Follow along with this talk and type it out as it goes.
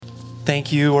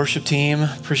Thank you, worship team.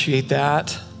 Appreciate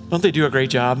that. Don't they do a great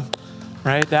job,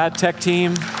 right? That tech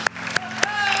team.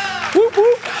 Whoop,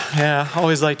 whoop. Yeah,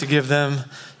 always like to give them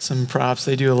some props.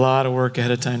 They do a lot of work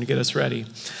ahead of time to get us ready.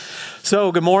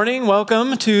 So good morning.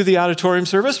 Welcome to the Auditorium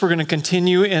service. We're going to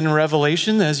continue in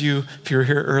Revelation. If you were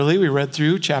here early, we read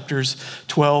through chapters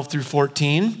 12 through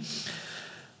 14.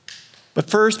 But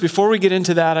first, before we get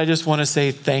into that, I just want to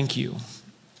say thank you.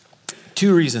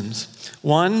 Two reasons.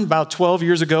 One, about 12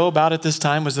 years ago, about at this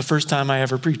time, was the first time I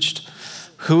ever preached.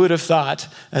 Who would have thought,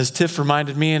 as Tiff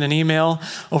reminded me in an email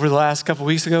over the last couple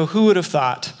weeks ago, who would have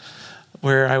thought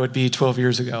where I would be 12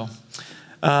 years ago?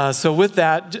 So with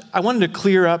that, I wanted to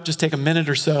clear up, just take a minute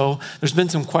or so. There's been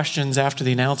some questions after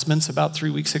the announcements about 3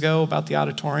 weeks ago about the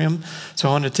auditorium. So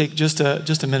I wanted to take just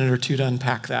a minute or two to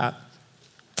unpack that.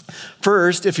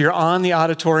 First, if you're on the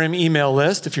auditorium email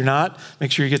list, if you're not,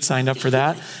 make sure you get signed up for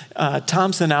that.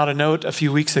 Tom sent out a note a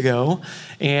few weeks ago,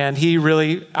 and he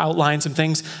really outlined some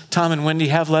things. Tom and Wendy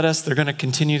have led us. They're going to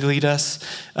continue to lead us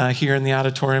here in the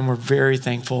auditorium. We're very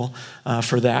thankful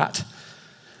for that.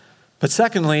 But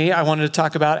secondly, I wanted to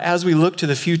talk about, as we look to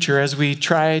the future, as we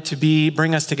try to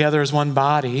bring us together as one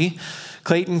body,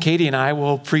 Clayton, Katie, and I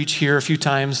will preach here a few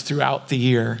times throughout the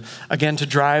year, again, to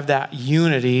drive that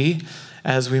unity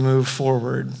as we move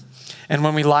forward. And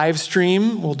when we live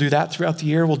stream, we'll do that throughout the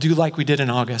year. We'll do like we did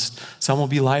in August. Some will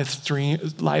be live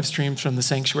streams from the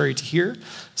sanctuary to here,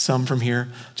 some from here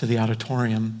to the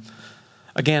auditorium.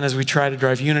 Again, as we try to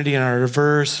drive unity in our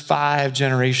diverse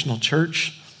 5-generational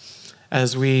church,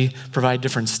 as we provide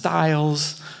different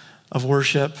styles of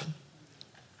worship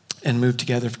and move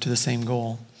together to the same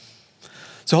goal.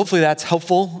 So hopefully that's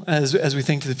helpful as we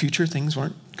think to the future. Things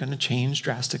weren't going to change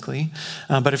drastically.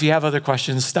 But if you have other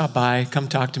questions, stop by. Come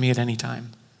talk to me at any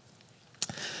time.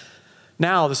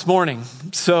 Now, this morning,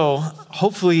 so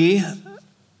hopefully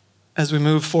as we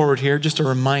move forward here, just a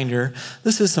reminder,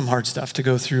 this is some hard stuff to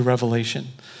go through Revelation.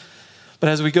 But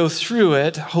as we go through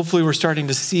it, hopefully we're starting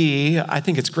to see, I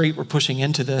think it's great we're pushing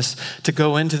into this, to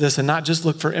go into this and not just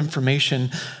look for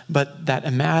information, but that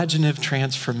imaginative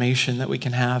transformation that we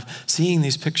can have, seeing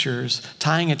these pictures,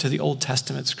 tying it to the Old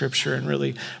Testament scripture and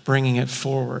really bringing it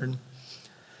forward.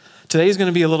 Today is going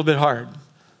to be a little bit hard.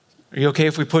 Are you okay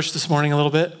if we push this morning a little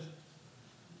bit?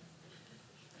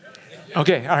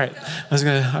 Okay, all right.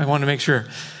 I want to make sure.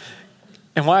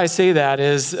 And why I say that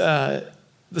is,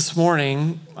 this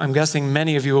morning, I'm guessing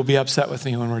many of you will be upset with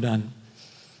me when we're done.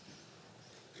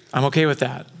 I'm okay with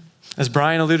that. As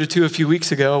Brian alluded to a few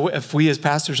weeks ago, if we as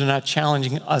pastors are not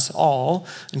challenging us all,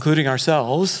 including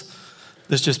ourselves,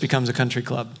 this just becomes a country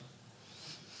club.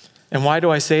 And why do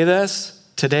I say this?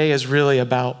 Today is really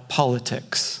about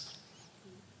politics.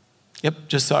 Yep,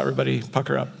 just saw everybody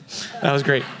pucker up. That was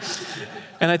great.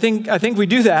 And I think we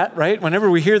do that, right? Whenever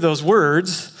we hear those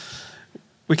words,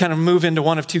 we kind of move into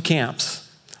one of two camps.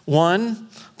 One,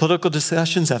 political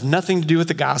discussions have nothing to do with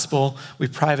the gospel. We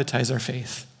privatize our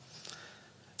faith.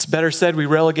 It's better said we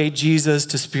relegate Jesus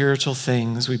to spiritual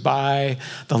things. We buy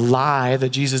the lie that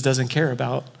Jesus doesn't care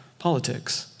about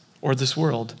politics or this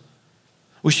world.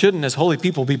 We shouldn't, as holy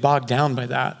people, be bogged down by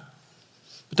that.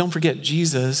 But don't forget,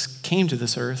 Jesus came to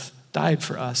this earth, died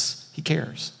for us. He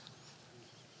cares.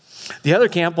 The other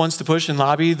camp wants to push and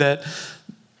lobby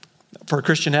for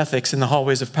Christian ethics in the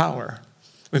hallways of power.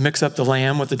 We mix up the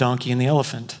lamb with the donkey and the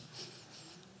elephant,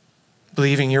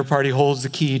 believing your party holds the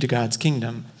key to God's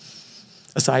kingdom.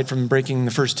 Aside from breaking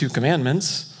the first 2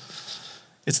 commandments,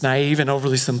 it's naive and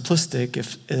overly simplistic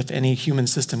if any human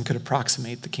system could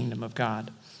approximate the kingdom of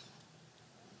God.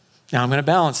 Now, I'm going to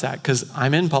balance that because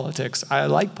I'm in politics. I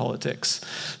like politics.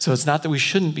 So it's not that we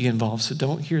shouldn't be involved, so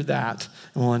don't hear that,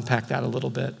 and we'll unpack that a little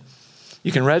bit.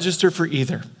 You can register for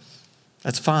either.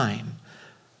 That's fine.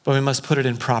 But we must put it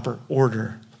in proper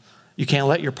order. You can't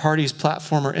let your party's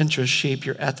platform or interests shape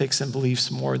your ethics and beliefs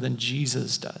more than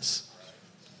Jesus does.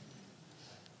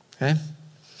 Okay?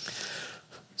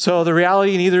 So the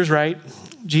reality, neither is right.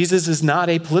 Jesus is not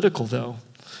apolitical, though.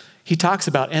 He talks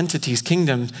about entities,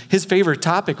 kingdoms. His favorite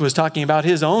topic was talking about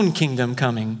his own kingdom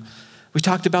coming. We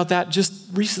talked about that just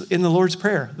recently in the Lord's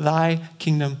Prayer. Thy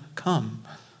kingdom come.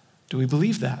 Do we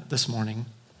believe that this morning?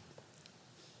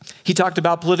 He talked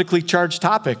about politically charged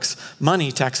topics: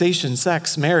 money, taxation,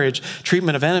 sex, marriage,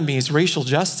 treatment of enemies, racial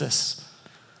justice.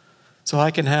 So I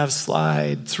can have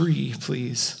slide 3,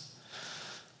 please.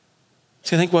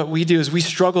 See, I think what we do is we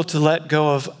struggle to let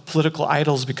go of political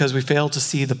idols because we fail to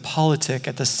see the politic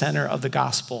at the center of the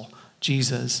gospel.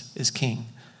 Jesus is king.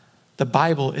 The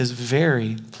Bible is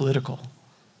very political.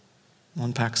 We'll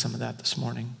unpack some of that this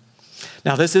morning.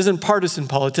 Now, this isn't partisan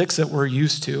politics that we're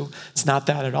used to. It's not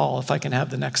that at all, if I can have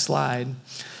the next slide.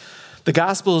 The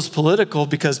gospel is political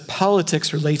because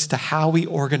politics relates to how we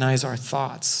organize our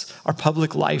thoughts, our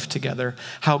public life together,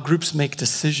 how groups make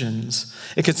decisions.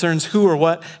 It concerns who or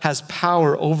what has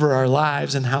power over our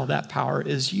lives and how that power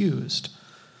is used.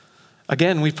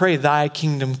 Again, we pray, thy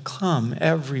kingdom come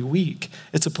every week.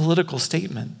 It's a political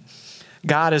statement.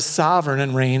 God is sovereign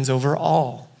and reigns over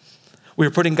all. We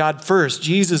are putting God first.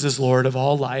 Jesus is Lord of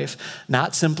all life,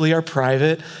 not simply our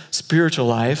private spiritual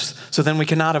lives. So then we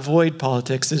cannot avoid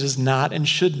politics. It is not and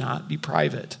should not be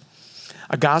private.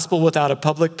 A gospel without a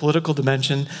public political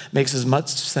dimension makes as much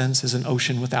sense as an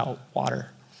ocean without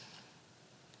water.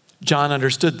 John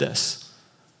understood this.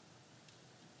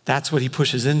 That's what he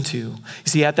pushes into. You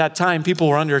see, at that time, people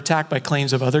were under attack by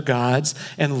claims of other gods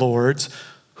and lords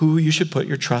who you should put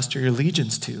your trust or your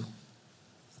allegiance to.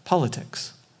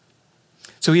 Politics.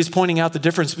 So he is pointing out the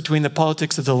difference between the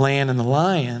politics of the lamb and the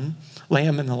lion,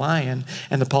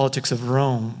 and the politics of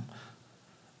Rome,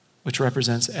 which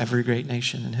represents every great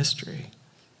nation in history.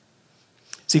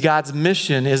 See, God's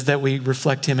mission is that we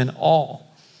reflect him in all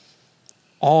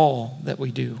that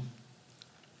we do.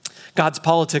 God's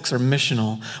politics are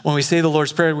missional. When we say the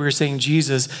Lord's Prayer, we are saying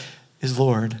Jesus is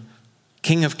Lord,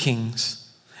 King of Kings.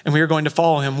 And we are going to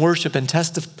follow him, worship, and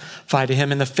testify to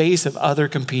him in the face of other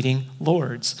competing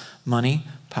lords, money,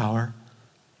 power.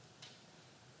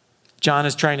 John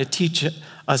is trying to teach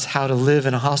us how to live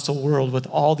in a hostile world with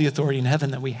all the authority in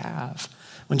heaven that we have.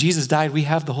 When Jesus died, we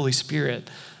have the Holy Spirit.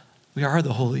 We are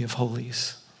the Holy of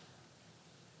Holies.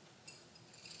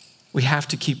 We have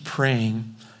to keep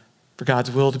praying for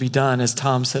God's will to be done, as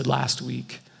Tom said last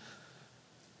week,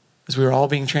 as we are all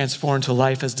being transformed to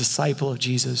life as disciple of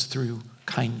Jesus through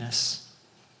kindness.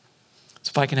 So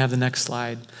if I can have the next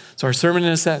slide. So our sermon in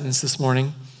a sentence this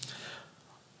morning.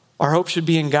 Our hope should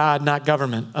be in God, not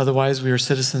government. Otherwise, we are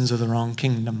citizens of the wrong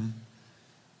kingdom.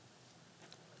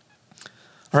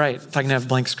 All right, if I can have a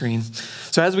blank screen.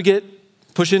 So as we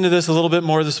push into this a little bit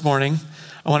more this morning,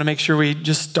 I want to make sure we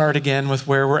just start again with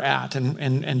where we're at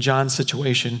and John's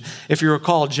situation. If you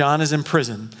recall, John is in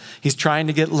prison. He's trying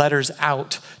to get letters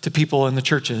out to people in the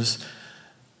churches.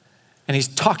 And he's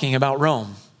talking about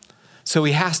Rome. So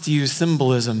he has to use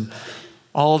symbolism.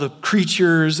 All the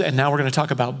creatures, and now we're going to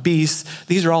talk about beasts.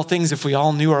 These are all things, if we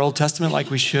all knew our Old Testament like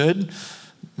we should,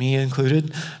 me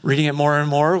included, reading it more and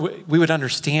more, we would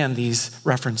understand these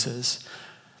references.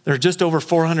 There are just over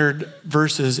 400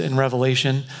 verses in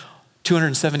Revelation.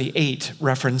 278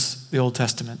 reference the Old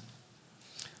Testament.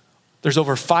 There's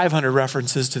over 500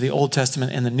 references to the Old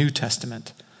Testament and the New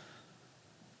Testament.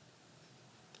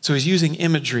 So he's using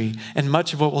imagery, and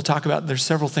much of what we'll talk about, there's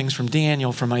several things from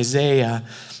Daniel, from Isaiah,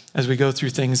 as we go through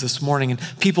things this morning, and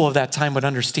people of that time would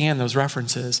understand those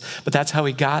references, but that's how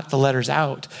he got the letters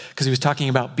out, because he was talking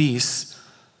about beasts,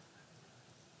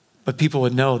 but people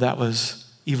would know that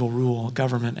was evil rule,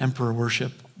 government, emperor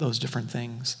worship, those different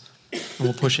things. And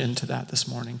we'll push into that this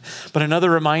morning. But another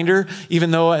reminder,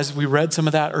 even though as we read some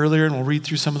of that earlier, and we'll read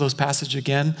through some of those passages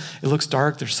again, it looks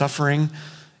dark, there's suffering,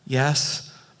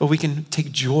 yes, but we can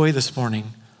take joy this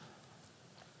morning.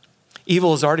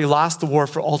 Evil has already lost the war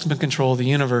for ultimate control of the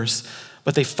universe,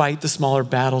 but they fight the smaller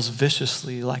battles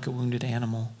viciously like a wounded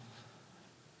animal.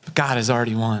 But God has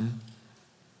already won.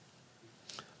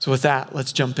 So with that,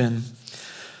 let's jump in.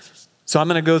 So I'm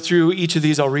going to go through each of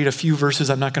these. I'll read a few verses.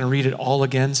 I'm not going to read it all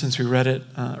again since we read it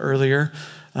earlier.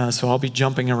 So I'll be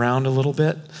jumping around a little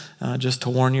bit just to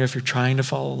warn you if you're trying to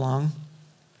follow along.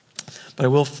 But I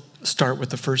will start with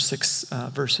the first 6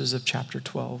 verses of chapter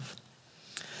 12.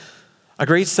 A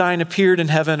great sign appeared in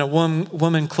heaven, a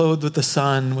woman clothed with the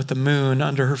sun, with the moon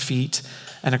under her feet,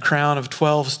 and a crown of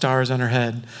 12 stars on her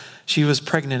head. She was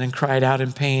pregnant and cried out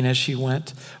in pain as she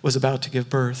was about to give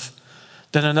birth.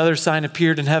 Then another sign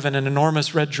appeared in heaven, an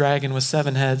enormous red dragon with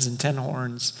 7 heads and 10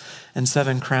 horns and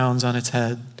 7 crowns on its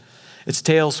head. Its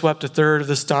tail swept a third of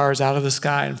the stars out of the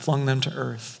sky and flung them to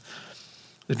earth.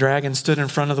 The dragon stood in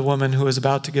front of the woman who was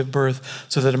about to give birth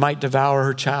so that it might devour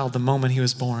her child the moment he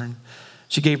was born.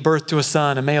 She gave birth to a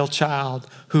son, a male child,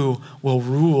 who will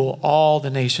rule all the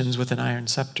nations with an iron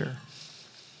scepter.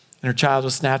 And her child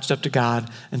was snatched up to God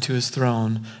and to his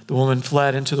throne. The woman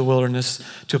fled into the wilderness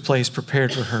to a place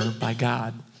prepared for her by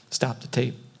God. Stop the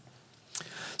tape.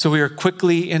 So we are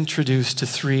quickly introduced to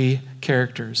 3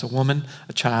 characters, a woman,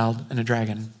 a child, and a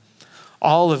dragon.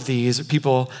 All of these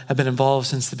people have been involved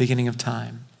since the beginning of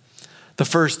time. The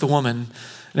first, the woman.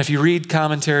 And if you read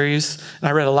commentaries, and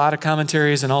I read a lot of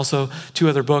commentaries and also 2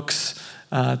 other books,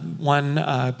 one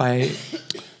by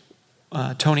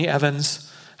Tony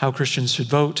Evans, How Christians Should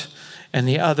Vote, and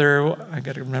the other, I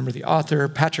got to remember the author,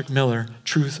 Patrick Miller,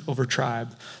 Truth Over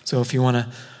Tribe. So if you want to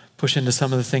push into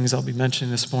some of the things I'll be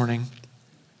mentioning this morning.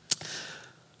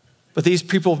 But these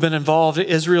people have been involved.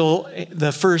 Israel,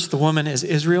 the woman is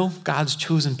Israel, God's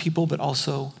chosen people, but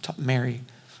also Mary,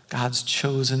 God's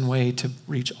chosen way to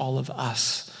reach all of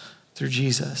us through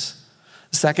Jesus.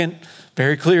 The second,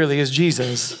 very clearly, is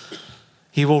Jesus.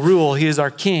 He will rule. He is our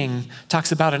king.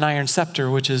 Talks about an iron scepter,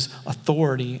 which is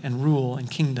authority and rule and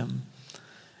kingdom.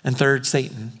 And third,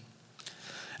 Satan.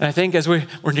 And I think as we're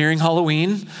nearing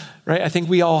Halloween, right, I think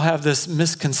we all have this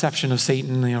misconception of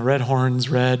Satan, red horns,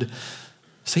 red.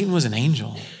 Satan was an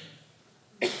angel.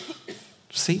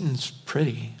 Satan's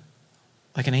pretty,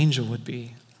 like an angel would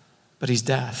be, but he's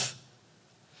death.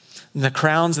 And the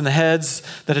crowns and the heads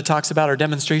that it talks about are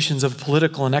demonstrations of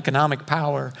political and economic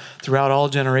power throughout all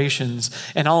generations.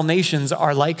 And all nations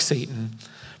are like Satan,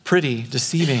 pretty,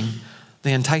 deceiving.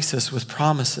 They entice us with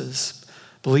promises,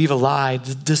 believe a lie,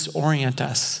 disorient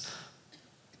us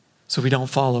so we don't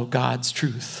follow God's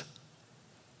truth.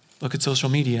 Look at social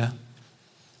media.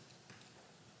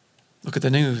 Look at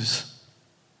the news.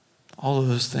 All of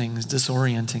those things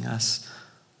disorienting us.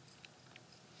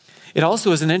 It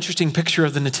also is an interesting picture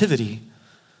of the nativity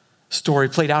story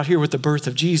played out here with the birth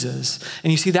of Jesus.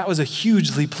 And you see, that was a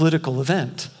hugely political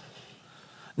event.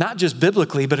 Not just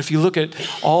biblically, but if you look at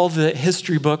all the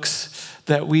history books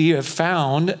that we have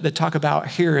found that talk about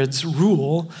Herod's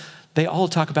rule, they all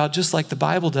talk about, just like the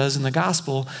Bible does in the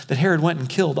gospel, that Herod went and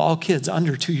killed all kids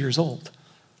under 2 years old.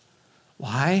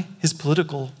 Why? His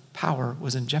political power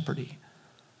was in jeopardy.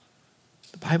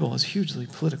 The Bible is hugely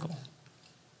political.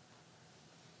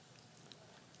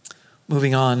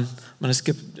 Moving on, I'm going to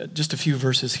skip just a few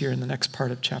verses here in the next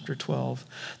part of chapter 12.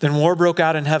 Then war broke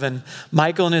out in heaven.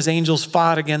 Michael and his angels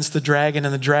fought against the dragon,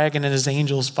 and the dragon and his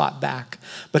angels fought back.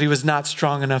 But he was not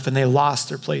strong enough, and they lost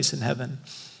their place in heaven.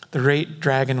 The great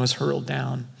dragon was hurled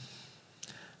down.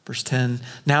 Verse 10,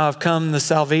 now have come the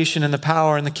salvation and the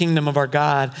power and the kingdom of our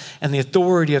God and the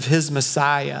authority of his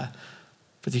Messiah.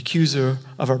 For the accuser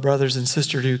of our brothers and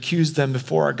sisters who accused them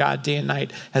before our God day and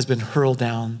night has been hurled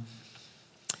down.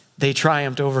 They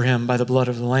triumphed over him by the blood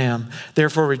of the Lamb.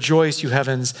 Therefore rejoice, you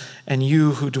heavens, and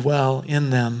you who dwell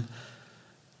in them.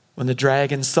 When the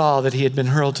dragon saw that he had been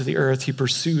hurled to the earth, he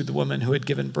pursued the woman who had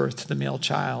given birth to the male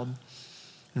child.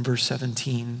 In verse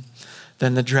 17,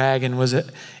 then the dragon was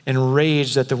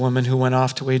enraged at the woman who went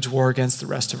off to wage war against the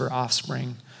rest of her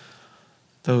offspring,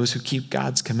 those who keep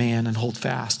God's command and hold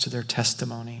fast to their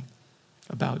testimony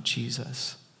about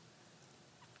Jesus.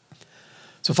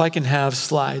 So if I can have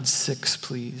slide 6,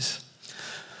 please.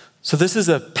 So this is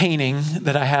a painting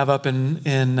that I have up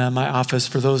in my office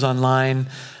for those online.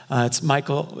 It's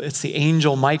Michael. It's the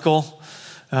angel Michael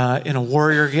in a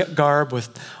warrior garb with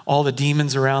all the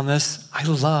demons around this. I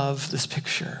love this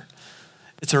picture.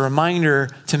 It's a reminder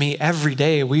to me every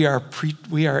day we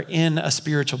are in a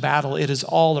spiritual battle. It is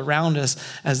all around us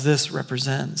as this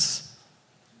represents.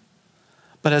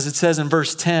 But as it says in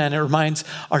verse 10, it reminds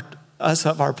us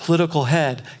of our political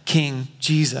head, King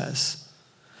Jesus.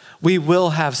 We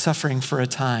will have suffering for a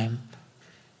time.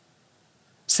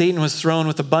 Satan was thrown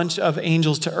with a bunch of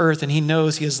angels to earth, and he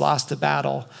knows he has lost the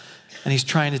battle, and he's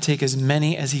trying to take as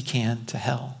many as he can to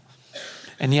hell.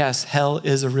 And yes, hell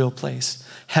is a real place.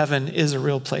 Heaven is a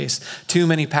real place. Too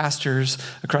many pastors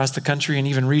across the country and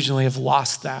even regionally have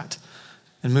lost that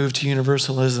and moved to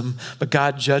universalism. But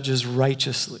God judges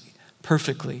righteously,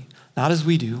 perfectly, not as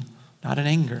we do, not in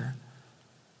anger.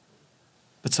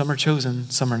 But some are chosen,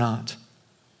 some are not.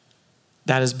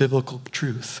 That is biblical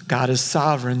truth. God is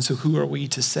sovereign, so who are we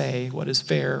to say what is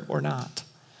fair or not?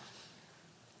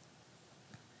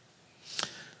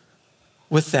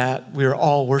 With that, we are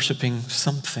all worshiping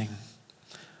something.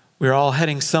 We're all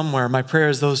heading somewhere. My prayer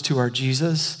is those two are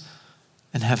Jesus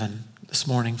and heaven this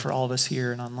morning for all of us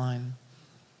here and online.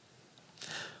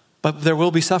 But there will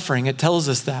be suffering. It tells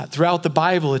us that. Throughout the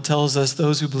Bible, it tells us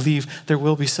those who believe there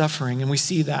will be suffering. And we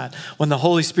see that. When the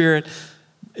Holy Spirit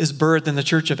is birthed in the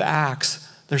church of Acts,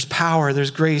 there's power, there's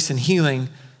grace and healing,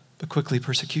 but quickly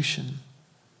persecution.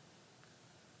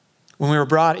 When we were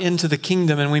brought into the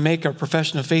kingdom and we make our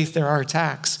profession of faith, there are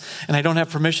attacks. And I don't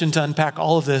have permission to unpack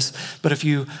all of this, but if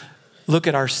you look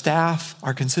at our staff,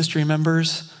 our consistory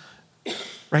members,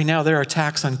 right now there are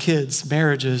attacks on kids,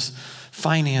 marriages,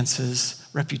 finances,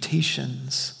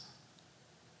 reputations.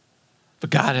 But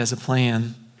God has a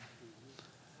plan.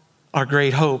 Our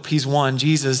great hope, he's one,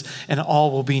 Jesus, and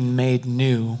all will be made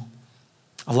new.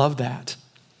 I love that.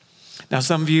 Now,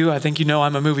 some of you, I think you know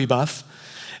I'm a movie buff.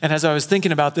 And as I was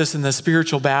thinking about this in the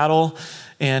spiritual battle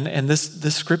and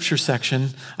this scripture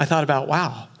section, I thought about,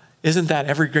 wow, isn't that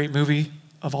every great movie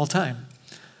of all time?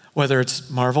 Whether it's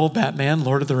Marvel, Batman,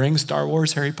 Lord of the Rings, Star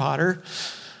Wars, Harry Potter.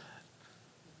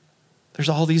 There's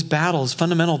all these battles,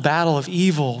 fundamental battle of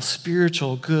evil,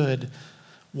 spiritual, good,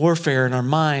 warfare in our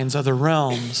minds, other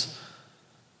realms.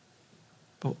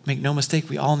 But make no mistake,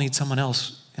 we all need someone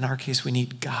else. In our case, we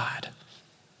need God.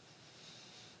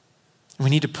 We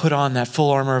need to put on that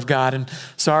full armor of God. And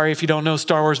sorry if you don't know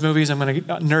Star Wars movies, I'm going to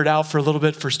nerd out for a little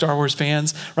bit for Star Wars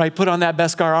fans, right? Put on that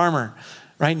Beskar armor,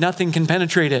 right? Nothing can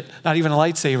penetrate it, not even a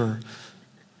lightsaber.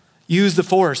 Use the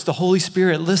Force, the Holy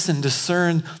Spirit. Listen,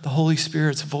 discern the Holy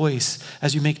Spirit's voice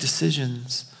as you make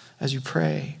decisions, as you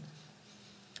pray.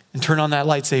 And turn on that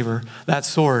lightsaber, that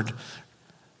sword.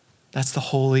 That's the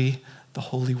holy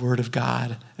word of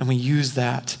God. And we use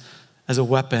that as a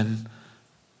weapon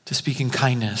to speak in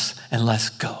kindness and let's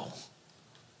go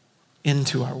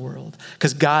into our world.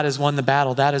 Because God has won the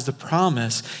battle. That is the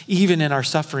promise, even in our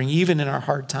suffering, even in our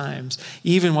hard times,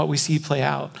 even what we see play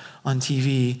out on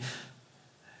TV.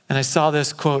 And I saw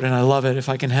this quote and I love it. If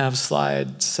I can have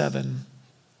slide 7.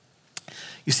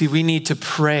 You see, we need to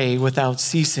pray without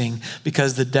ceasing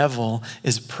because the devil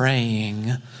is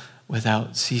praying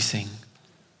without ceasing.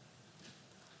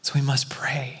 So we must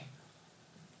pray.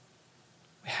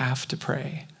 We have to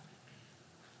pray.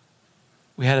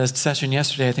 We had a session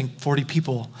yesterday, I think 40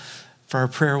 people for our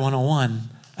prayer 101.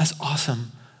 That's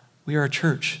awesome. We are a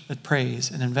church that prays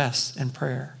and invests in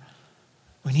prayer.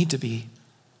 We need to be.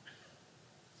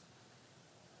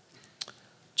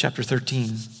 Chapter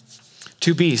 13,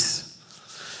 2 beasts.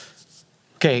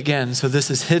 Okay, again, so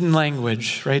this is hidden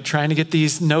language, right? Trying to get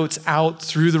these notes out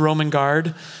through the Roman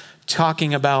guard,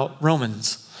 talking about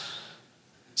Romans.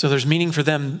 So there's meaning for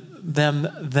them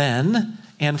then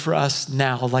and for us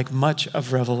now, like much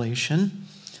of Revelation.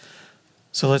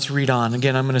 So let's read on.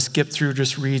 Again, I'm going to skip through,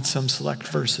 just read some select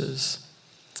verses.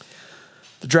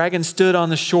 The dragon stood on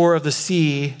the shore of the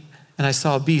sea, and I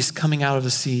saw a beast coming out of the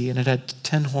sea, and it had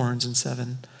 10 horns and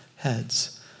 7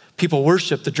 heads. People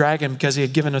worshiped the dragon because he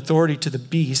had given authority to the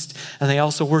beast, and they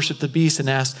also worshiped the beast and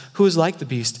asked, who is like the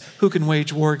beast? Who can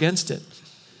wage war against it?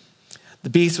 The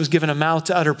beast was given a mouth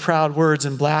to utter proud words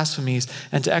and blasphemies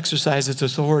and to exercise its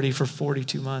authority for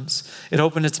 42 months. It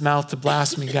opened its mouth to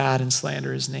blaspheme God and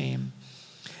slander his name.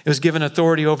 It was given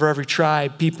authority over every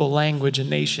tribe, people, language, and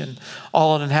nation.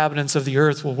 All inhabitants of the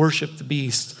earth will worship the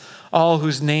beast, all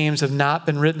whose names have not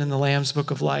been written in the Lamb's book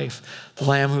of life, the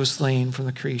Lamb who was slain from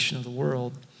the creation of the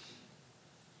world.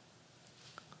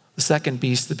 The second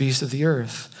beast, the beast of the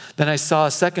earth. Then I saw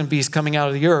a second beast coming out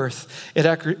of the earth. It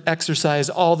exercised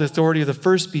all the authority of the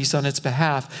first beast on its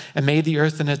behalf and made the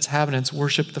earth and its inhabitants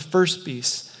worship the first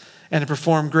beast, and it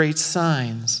performed great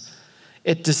signs.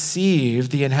 It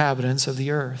deceived the inhabitants of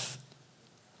the earth.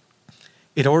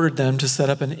 It ordered them to set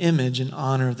up an image in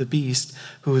honor of the beast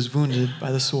who was wounded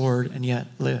by the sword and yet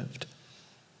lived.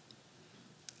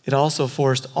 It also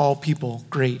forced all people,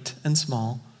 great and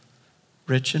small,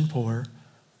 rich and poor,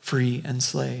 free and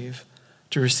slave,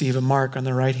 to receive a mark on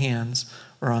their right hands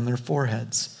or on their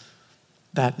foreheads.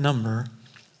 That number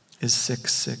is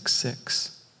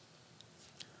 666.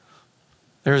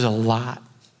 There's a lot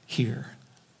here.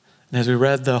 And as we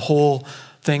read the whole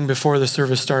thing before the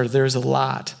service started, there's a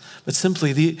lot. But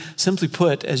simply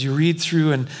put, as you read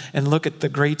through and look at the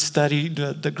great study,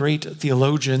 the great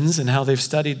theologians and how they've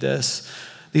studied this,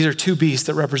 these are 2 beasts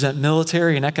that represent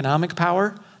military and economic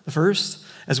power, the first,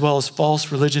 as well as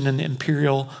false religion and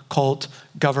imperial cult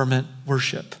government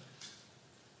worship.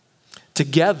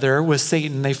 Together with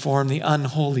Satan, they form the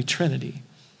unholy trinity.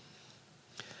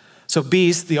 So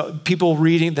beast, the people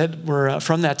reading that were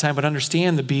from that time would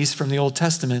understand the beast from the Old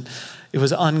Testament. It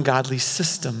was ungodly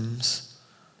systems.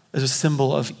 As a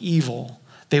symbol of evil.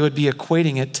 They would be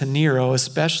equating it to Nero,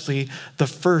 especially the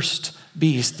first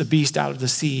beast, the beast out of the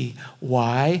sea.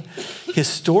 Why?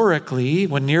 Historically,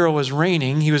 when Nero was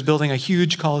reigning, he was building a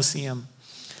huge Colosseum,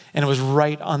 and it was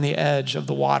right on the edge of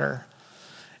the water.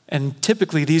 And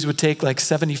typically, these would take like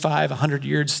 75, 100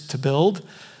 years to build.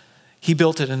 He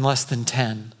built it in less than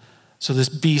 10. So this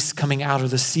beast coming out of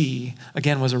the sea,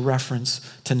 again, was a reference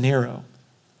to Nero.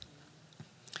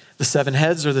 The 7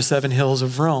 heads are the 7 hills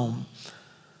of Rome.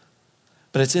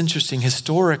 But it's interesting,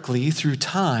 historically, through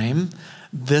time,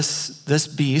 this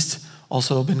beast,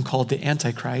 also been called the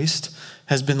Antichrist,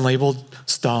 has been labeled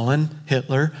Stalin,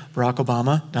 Hitler, Barack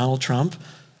Obama, Donald Trump,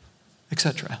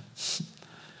 etc.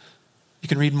 You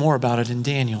can read more about it in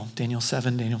Daniel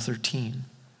 7, Daniel 13.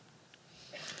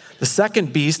 The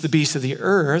second beast, the beast of the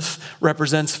earth,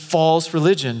 represents false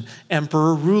religion,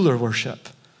 emperor-ruler worship.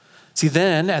 See,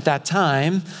 then, at that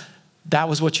time, that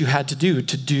was what you had to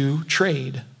do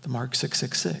trade, the mark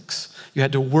 666. You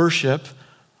had to worship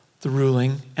the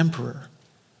ruling emperor.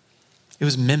 It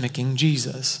was mimicking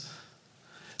Jesus.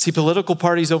 See, political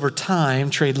parties over time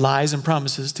trade lies and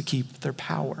promises to keep their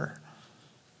power.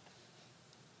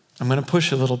 I'm going to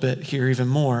push a little bit here even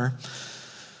more.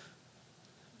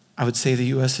 I would say the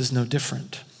U.S. is no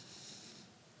different.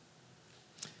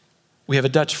 We have a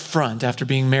Dutch front. After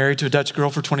being married to a Dutch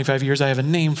girl for 25 years, I have a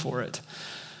name for it.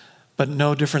 But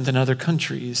no different than other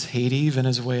countries, Haiti,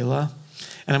 Venezuela.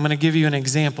 And I'm going to give you an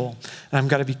example. And I've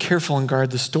got to be careful and guard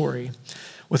the story.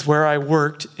 With where I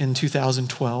worked in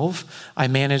 2012, I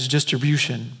managed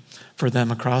distribution for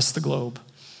them across the globe,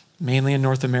 mainly in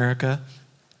North America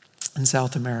and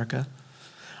South America.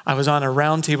 I was on a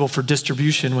roundtable for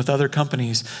distribution with other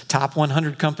companies, top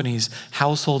 100 companies,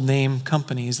 household name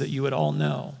companies that you would all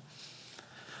know.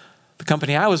 The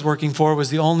company I was working for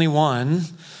was the only one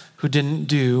who didn't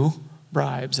do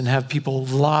bribes and have people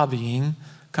lobbying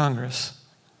Congress.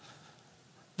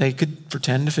 They could, for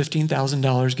 $10,000 to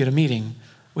 $15,000, get a meeting,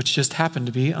 which just happened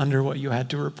to be under what you had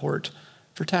to report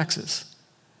for taxes.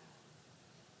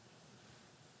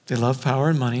 They love power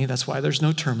and money. That's why there's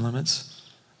no term limits.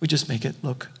 We just make it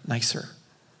look nicer.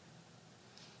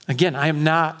 Again, I am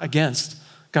not against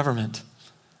government.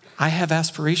 I have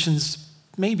aspirations,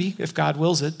 maybe, if God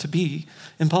wills it, to be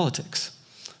in politics.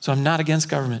 So I'm not against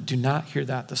government. Do not hear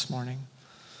that this morning.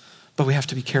 But we have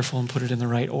to be careful and put it in the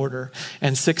right order.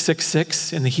 And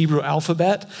 666 in the Hebrew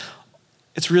alphabet,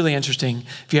 it's really interesting.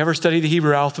 If you ever study the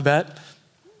Hebrew alphabet,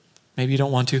 maybe you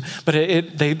don't want to, but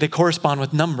they correspond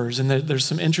with numbers, and there's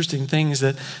some interesting things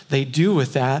that they do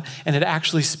with that, and it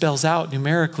actually spells out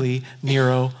numerically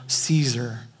Nero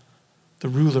Caesar, the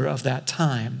ruler of that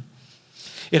time.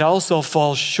 It also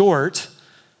falls short,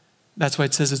 that's why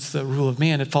it says it's the rule of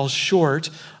man, it falls short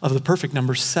of the perfect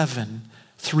number 7,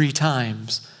 3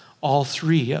 times. All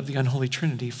 3 of the unholy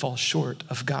Trinity fall short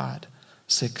of God.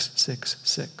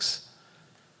 666.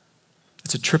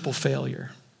 It's a triple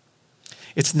failure.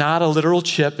 It's not a literal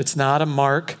chip. It's not a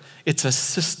mark. It's a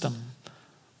system.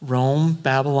 Rome,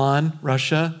 Babylon,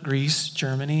 Russia, Greece,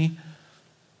 Germany.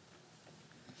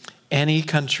 Any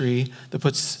country that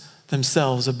puts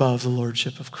themselves above the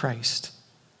lordship of Christ.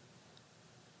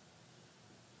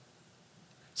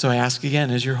 So I ask again,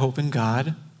 is your hope in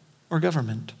God or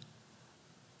government?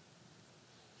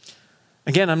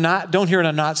 Again, don't hear what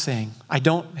I'm not saying. I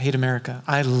don't hate America.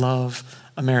 I love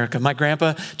America. My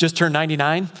grandpa just turned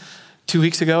 99. 2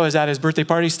 weeks ago, I was at his birthday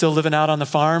party, still living out on the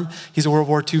farm. He's a World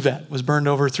War II vet, was burned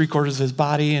over 3/4 of his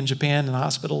body in Japan in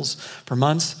hospitals for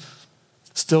months.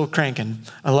 Still cranking.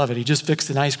 I love it. He just fixed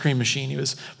an ice cream machine. He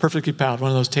was perfectly proud,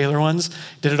 one of those Taylor ones.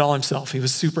 Did it all himself. He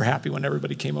was super happy when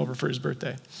everybody came over for his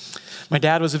birthday. My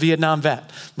dad was a Vietnam vet.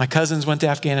 My cousins went to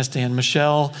Afghanistan.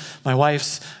 Michelle, my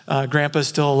wife's grandpa, is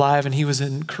still alive, and he was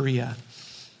in Korea.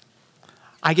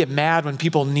 I get mad when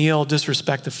people kneel,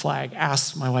 disrespect the flag.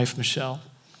 Ask my wife, Michelle.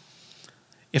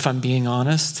 If I'm being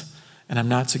honest, and I'm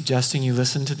not suggesting you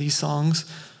listen to these songs,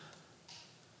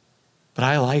 but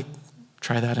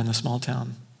try that in a small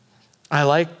town. I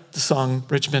like the song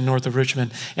Richmond, North of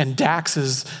Richmond, and Dax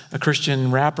is a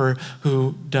Christian rapper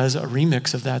who does a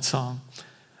remix of that song.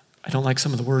 I don't like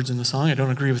some of the words in the song. I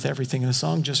don't agree with everything in the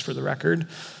song, just for the record.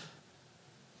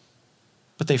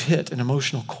 But they've hit an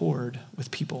emotional chord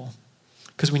with people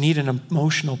because we need an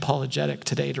emotional apologetic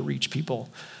today to reach people.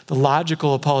 The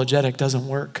logical apologetic doesn't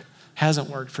work, hasn't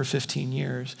worked for 15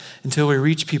 years. Until we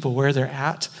reach people where they're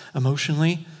at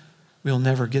emotionally, we'll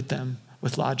never get them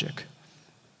with logic.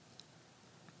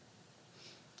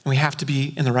 And we have to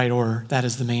be in the right order. That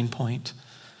is the main point.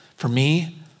 For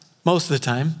me, most of the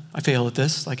time, I fail at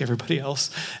this like everybody else.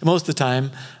 And most of the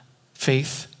time,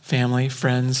 faith, family,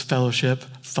 friends, fellowship,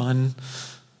 fun,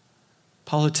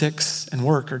 politics, and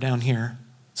work are down here.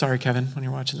 Sorry, Kevin, when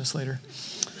you're watching this later.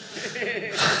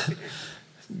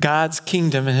 God's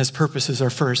kingdom and his purposes are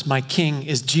first. My king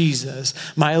is Jesus.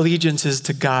 My allegiance is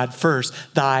to God first.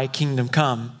 Thy kingdom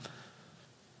come.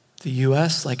 The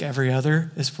U.S., like every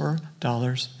other, is for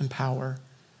dollars and power.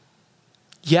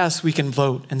 Yes, we can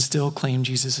vote and still claim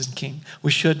Jesus as king. We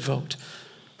should vote,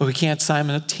 but we can't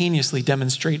simultaneously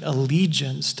demonstrate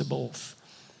allegiance to both.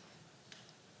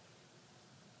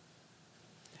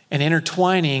 And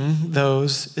intertwining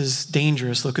those is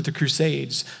dangerous. Look at the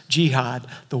Crusades, jihad,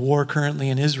 the war currently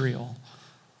in Israel.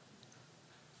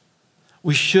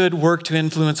 We should work to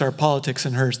influence our politics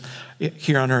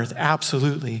here on earth.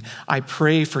 Absolutely. I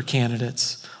pray for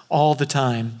candidates all the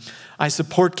time. I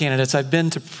support candidates. I've been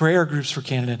to prayer groups for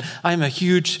candidates. I'm a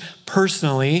huge,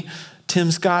 personally,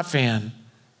 Tim Scott fan.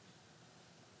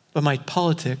 But my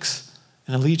politics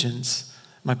and allegiance,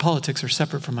 my politics are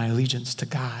separate from my allegiance to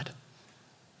God.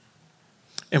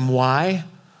 And why?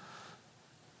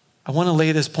 I want to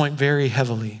lay this point very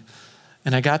heavily.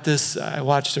 And I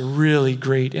watched a really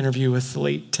great interview with the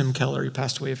late Tim Keller. He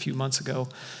passed away a few months ago.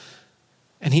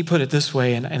 And he put it this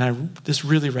way, and this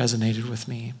really resonated with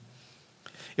me.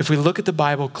 If we look at the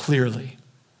Bible clearly,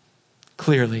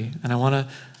 and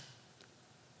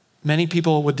many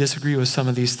people would disagree with some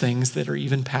of these things that are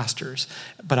even pastors,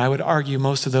 but I would argue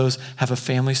most of those have a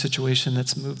family situation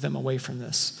that's moved them away from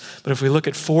this. But if we look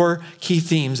at 4 key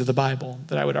themes of the Bible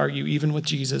that I would argue even with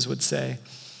Jesus would say,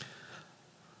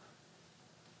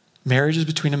 marriage is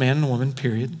between a man and a woman,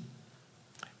 period.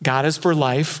 God is for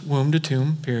life, womb to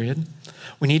tomb, period.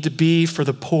 We need to be for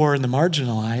the poor and the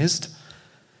marginalized,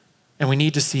 and we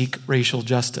need to seek racial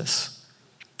justice.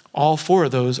 All 4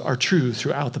 of those are true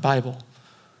throughout the Bible.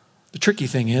 The tricky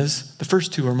thing is, the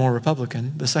first 2 are more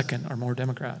Republican, the second are more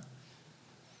Democrat.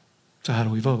 So how do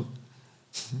we vote?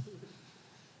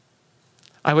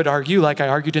 I would argue, like I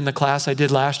argued in the class I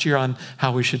did last year on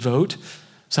how we should vote.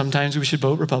 Sometimes we should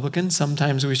vote Republican,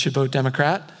 sometimes we should vote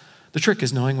Democrat. The trick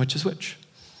is knowing which is which.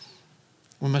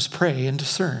 We must pray and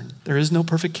discern. There is no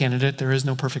perfect candidate, there is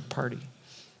no perfect party.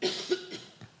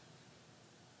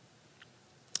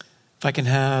 If I can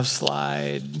have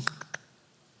slide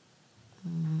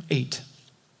 8.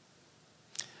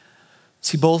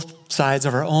 See, both sides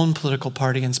of our own political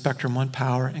party and spectrum want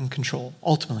power and control,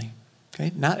 ultimately.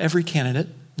 Okay? Not every candidate,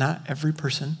 not every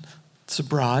person. It's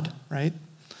broad, right?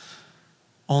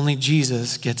 Only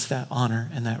Jesus gets that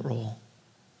honor and that role.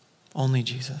 Only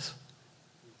Jesus.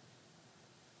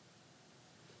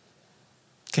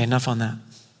 Okay, enough on that.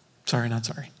 Sorry, not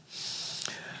sorry.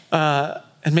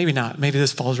 And maybe not. Maybe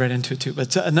this falls right into it too.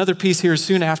 But another piece here is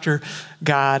soon after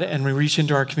God and we reach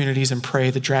into our communities and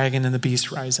pray, the dragon and the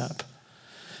beast rise up.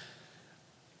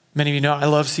 Many of you know I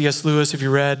love C.S. Lewis. If you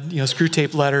read, Screw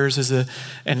Tape Letters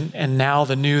and now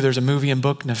there's a movie and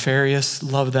book, Nefarious.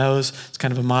 Love those. It's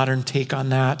kind of a modern take on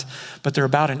that. But they're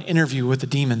about an interview with a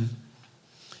demon.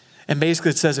 And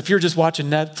basically it says, if you're just watching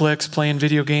Netflix, playing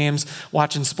video games,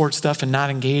 watching sports stuff and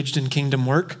not engaged in kingdom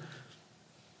work,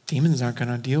 demons aren't going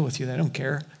to deal with you. They don't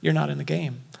care. You're not in the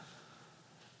game.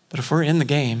 But if we're in the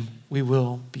game, we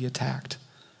will be attacked.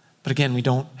 But again, we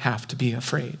don't have to be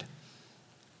afraid.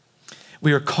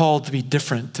 We are called to be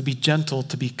different, to be gentle,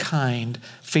 to be kind,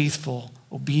 faithful,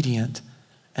 obedient,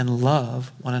 and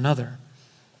love one another.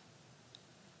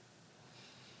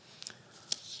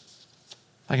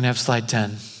 I can have slide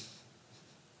 10.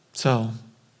 So,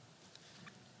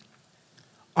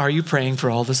 are you praying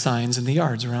for all the signs in the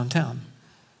yards around town?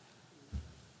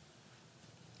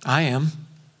 I am.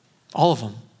 All of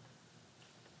them.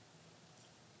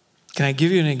 Can I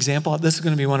give you an example? This is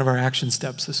going to be one of our action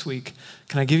steps this week.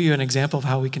 Can I give you an example of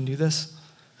how we can do this?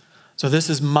 So this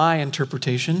is my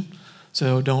interpretation.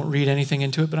 So don't read anything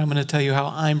into it, but I'm going to tell you how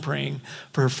I'm praying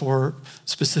for 4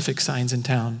 specific signs in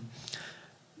town.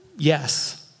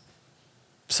 Yes,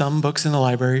 some books in the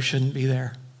library shouldn't be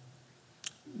there.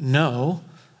 No,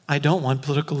 I don't want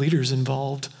political leaders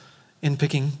involved in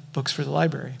picking books for the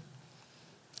library.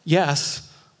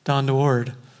 Yes, Don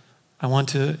DeWard, I want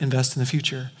to invest in the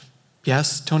future.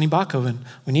 Yes, Tony Bachhoven,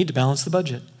 we need to balance the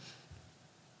budget.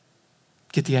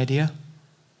 Get the idea?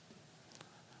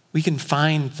 We can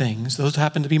find things, those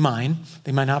happen to be mine,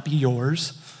 they might not be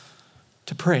yours,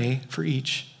 to pray for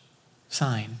each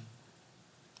sign.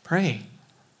 Pray,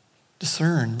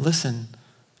 discern, listen,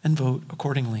 and vote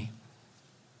accordingly.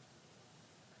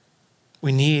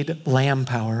 We need lamb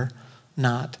power,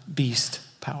 not beast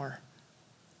power.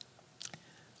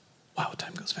 Wow,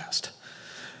 time goes fast.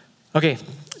 Okay,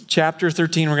 chapter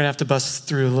 13, we're going to have to bust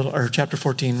through a little, or chapter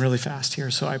 14 really fast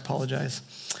here, so I apologize.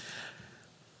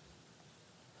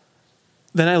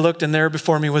 Then I looked, and there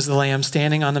before me was the Lamb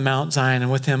standing on the Mount Zion, and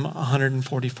with him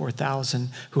 144,000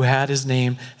 who had his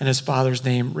name and his father's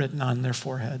name written on their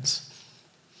foreheads.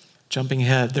 Jumping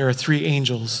ahead, there are 3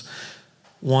 angels.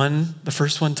 The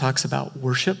first one talks about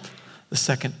worship, the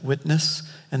second witness,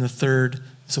 and the third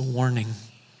is a warning.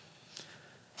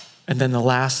 And then the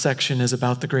last section is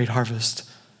about the great harvest.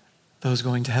 Those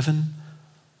going to heaven,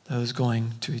 those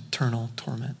going to eternal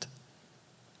torment.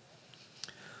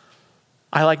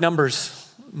 I like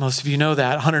numbers. Most of you know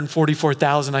that.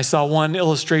 144,000. I saw one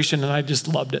illustration and I just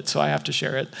loved it, so I have to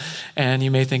share it. And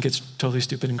you may think it's totally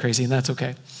stupid and crazy, and that's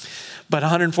okay. But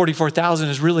 144,000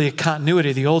 is really a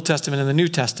continuity of the Old Testament and the New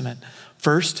Testament.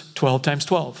 First, 12 times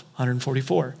 12,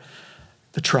 144.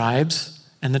 The tribes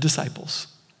and the disciples.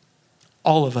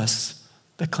 All of us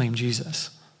that claim Jesus.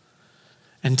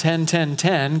 And 10, 10,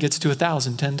 10 gets to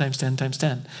 1,000. 10 times 10 times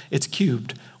 10. It's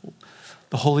cubed.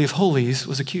 The Holy of Holies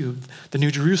was a cube. The New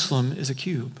Jerusalem is a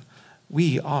cube.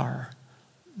 We are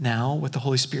now, with the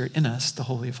Holy Spirit in us, the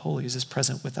Holy of Holies is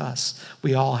present with us.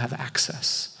 We all have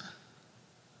access.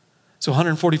 So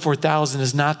 144,000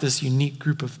 is not this unique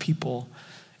group of people.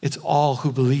 It's all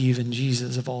who believe in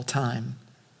Jesus of all time.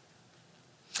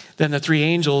 Then the three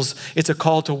angels, it's a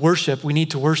call to worship. We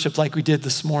need to worship like we did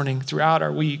this morning throughout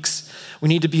our weeks. We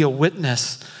need to be a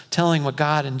witness, telling what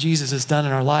God and Jesus has done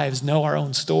in our lives, know our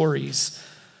own stories,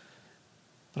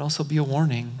 but also be a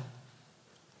warning.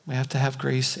 We have to have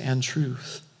grace and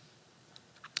truth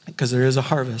because there is a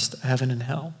harvest, heaven and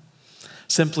hell.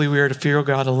 Simply, we are to fear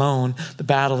God alone. The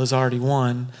battle is already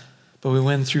won, but we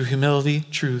win through humility,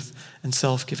 truth, and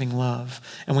self-giving love.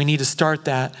 And we need to start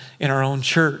that in our own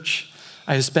church.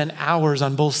 I have spent hours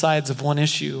on both sides of one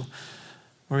issue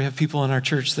where we have people in our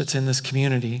church that's in this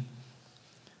community.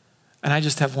 And I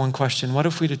just have one question. What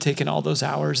if we'd have taken all those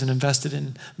hours and invested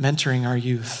in mentoring our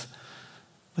youth?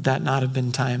 Would that not have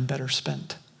been time better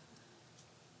spent?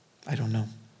 I don't know.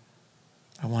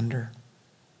 I wonder.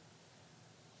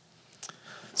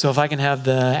 So if I can have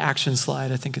the action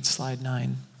slide, I think it's slide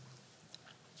 9.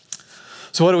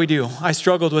 So what do? I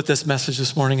struggled with this message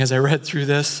this morning as I read through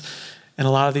this and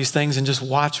a lot of these things and just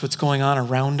watch what's going on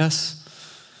around us.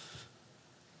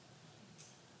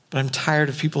 But I'm tired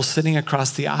of people sitting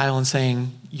across the aisle and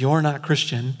saying, you're not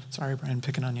Christian. Sorry, Brian,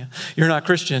 picking on you. You're not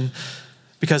Christian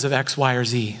because of X, Y, or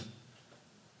Z.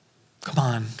 Come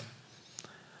on.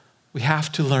 We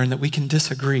have to learn that we can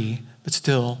disagree, but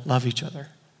still love each other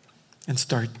and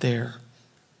start there.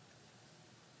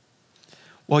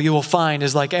 What you will find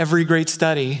is, like every great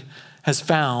study has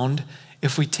found,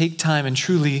 if we take time and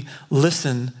truly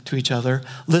listen to each other,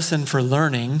 listen for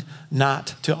learning,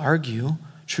 not to argue,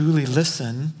 truly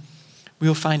listen, we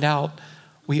will find out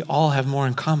we all have more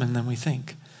in common than we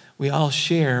think. We all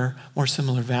share more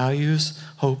similar values,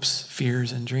 hopes,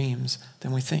 fears, and dreams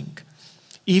than we think,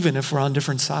 even if we're on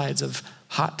different sides of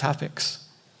hot topics.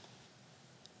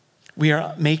 We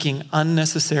are making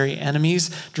unnecessary enemies,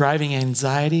 driving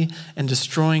anxiety, and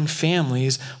destroying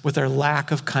families with our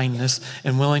lack of kindness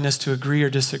and willingness to agree or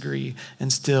disagree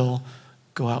and still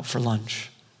go out for lunch.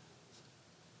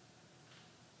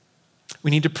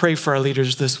 We need to pray for our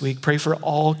leaders this week. Pray for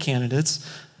all candidates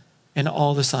and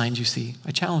all the signs you see.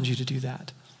 I challenge you to do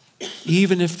that.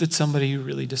 Even if it's somebody you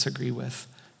really disagree with,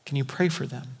 can you pray for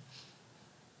them?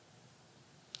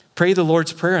 Pray the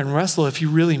Lord's Prayer and wrestle if you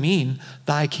really mean,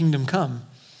 thy kingdom come.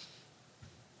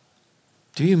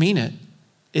 Do you mean it?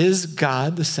 Is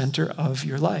God the center of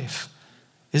your life?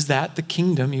 Is that the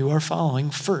kingdom you are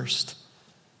following first?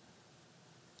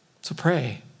 So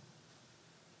pray.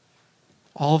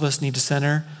 All of us need the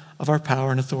center of our power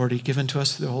and authority given to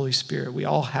us through the Holy Spirit. We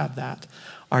all have that.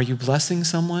 Are you blessing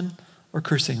someone or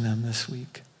cursing them this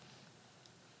week?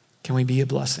 Can we be a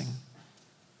blessing?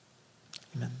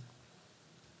 Amen.